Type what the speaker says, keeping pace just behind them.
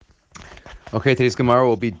Okay, today's Gemara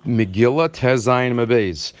will be Megillah Tezayin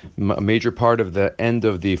Mabez. A major part of the end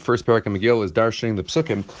of the first parak of Megillah is darshaning the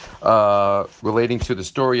psukim relating to the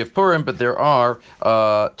story of Purim, but there are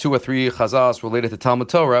 2 or 3 chazals related to Talmud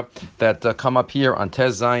Torah that come up here on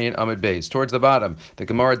Tezayin Amid Beis. Towards the bottom, the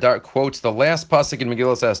Gemara quotes the last pasuk in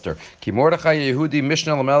Megillah Esther. Ki Mordechai Yehudi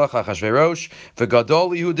Mishnah Lamelech Achashverosh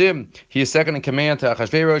V'Gadol Yehudim. He is second in command to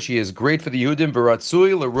Achashverosh. He is great for the Yehudim.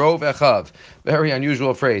 V'Ratzui L'Rov Echav. Very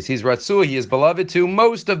unusual phrase. He's Ratzui. He is beloved to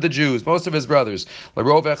most of the Jews, most of his brothers.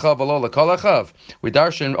 L'Rov Echav V'Lo L'Kol Echav. We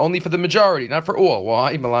darshan only for the majority, not for all.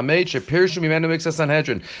 Why? Melamed Shepirshu Mimenu Mixas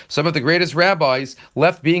Sanhedrin. Some of the greatest rabbis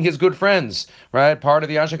left being his good friends. Right? Part of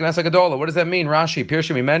the Anshe Knesset Gadola. What does that mean? Rashi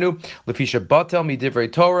Pirshu Mimenu Lefisha Batel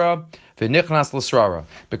Midivrei Torah.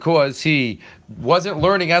 Because he wasn't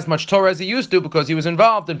learning as much Torah as he used to because he was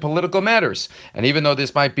involved in political matters. And even though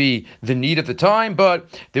this might be the need at the time,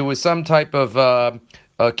 but there was some type of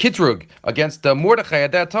kitrug against Mordechai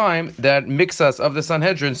at that time that mixas of the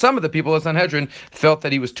Sanhedrin, some of the people of the Sanhedrin felt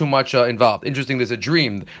that he was too much involved. Interesting, there's a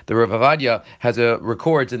dream. The Rav Avadia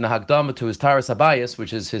records in the Hagdama to his Taras Habayis,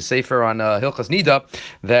 which is his sefer on Hilchas Nida,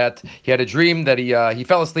 that he had a dream that he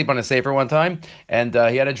fell asleep on a sefer one time, and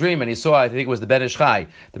he had a dream, and he saw, I think it was the Ben Ish Chai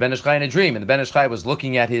in a dream, and the Ben Ish Chai was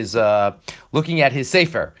looking at his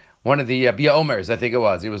sefer. One of the Bia Omers, I think it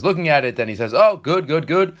was. He was looking at it, and he says, "Oh, good."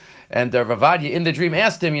 And Rav Avadia in the dream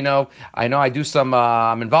asked him, I know I do some,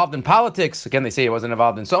 I'm involved in politics. Again, they say he wasn't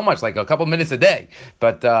involved in so much, like a couple minutes a day,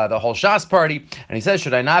 but the whole Shas party. And he says,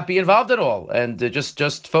 should I not be involved at all and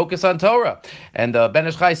just focus on Torah? And Ben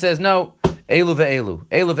Ish Chai says, no. Elu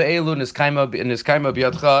ve'elu niskaima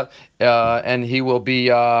b'yadcha, and he will be.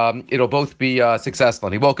 It'll both be successful.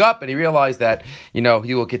 And he woke up and he realized that he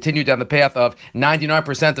will continue down the path of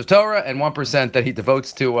 99% of Torah and 1% that he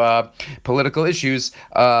devotes to political issues.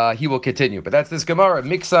 He will continue. But that's this Gemara.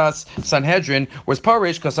 Mixas Sanhedrin was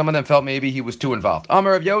parish because some of them felt maybe he was too involved.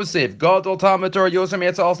 Amar of Yosef, Gadol Talmud Torah Yosef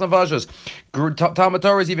Yetza Al Navashas. Talmud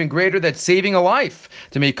Torah is even greater than saving a life.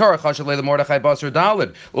 To me, Karach Hashalei the Mordechai Basar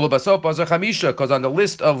Dalid Ulabasop Basar Chamisha, because on the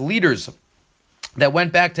list of leaders that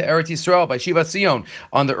went back to Eretz Yisrael by Shiva Sion,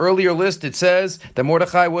 on the earlier list it says that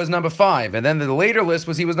Mordechai was number 5, and then the later list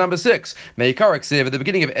was he was number 6. Meikarik Siv, at the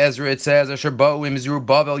beginning of Ezra it says Asher Bo'im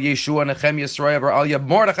Zerubbabel Yeshua Nechem Yisrael Aliyah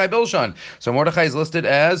Mordechai Bilshan. So Mordechai is listed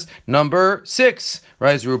as number 6,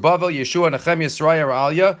 right? Zerubbabel Yeshua Nechem Yisrael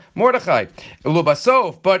Aliyah Mordechai.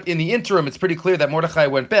 Ulubasov, but in the interim it's pretty clear that Mordechai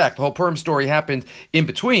went back. The whole Purim story happened in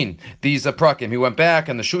between these prakim. He went back,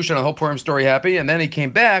 and the Shushan, the whole Purim story happened, and then he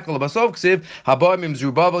came back. Ulubasov Ksiv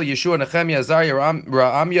Zerubbabel, Yeshua, Nehemiah, Azariah,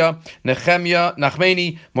 Ra'amya, Nehemiah,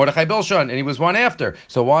 Nachmani, Mordechai Bilshan, and he was one after.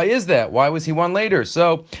 So why is that? Why was he one later?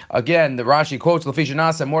 So again, the Rashi quotes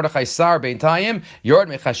Lefishanasa Mordechai Sar Bein Tayim Yord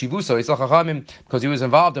Mechashivuso Yisal Chachamim, because he was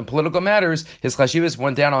involved in political matters. His chashivus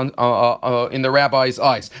went down on in the rabbi's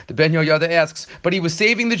eyes. The Ben Yoyada asks, but he was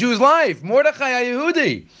saving the Jews' life. Mordechai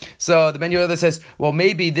Yehudi. So the Ben Yoyada says, well,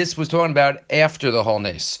 maybe this was talking about after the whole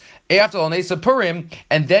nes. After the Nes of Purim,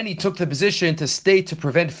 and then he took the position to stay to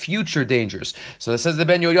prevent future dangers. So it says the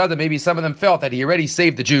Ben Yoyada, maybe some of them felt that he already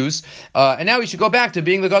saved the Jews, and now he should go back to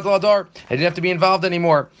being the Gadol Adar. He didn't have to be involved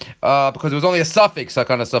anymore, because it was only a suffix,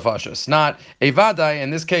 Sakana Safashas, not a Vadai. In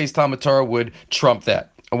this case, Talmud Torah would trump that.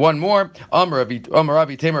 One more. Amar Avi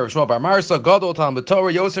Tamer of Shmuel Bar Marsa, Gadol Talmud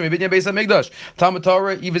Torah Yosef Binyan Beis Hamikdash. Talmud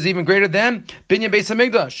Torah is even greater than Binyan Beis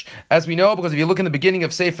Hamikdash, as we know, because if you look in the beginning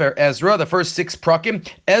of Sefer Ezra, the first 6 prakim,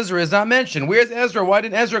 Ezra is not mentioned. Where's Ezra? Why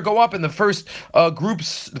didn't Ezra go up in the first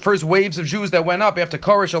groups, the first waves of Jews that went up after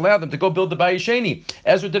Koresh allowed them to go build the Bayis Sheni?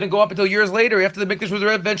 Ezra didn't go up until years later, after the Mikdash was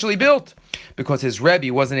eventually built, because his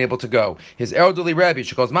Rebbe wasn't able to go. His elderly Rebbe,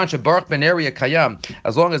 she calls Mancha Baruch Ben Neriah Kayam,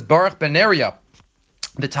 as long as Baruch Ben Neriah,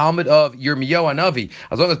 the Talmud of Yirmiyahu Hanavi,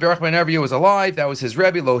 as long as Baruch Ben Neriah was alive, that was his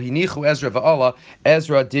Rebbe. Lo hinichu Ezra va'ala.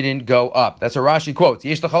 Ezra didn't go up. That's a Rashi quote.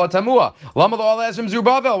 Yesh l'chala tamua. Lama lo ala Ezra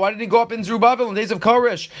Zerubbabel. Why did he go up in Zerubbabel in the days of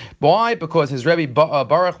Koresh? Why? Because his Rebbe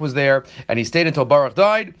Baruch was there, and he stayed until Baruch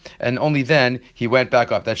died, and only then he went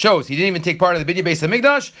back up. That shows he didn't even take part of the Binyan Beis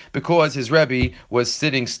Hamikdash because his Rebbe was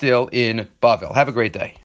sitting still in Bavel. Have a great day.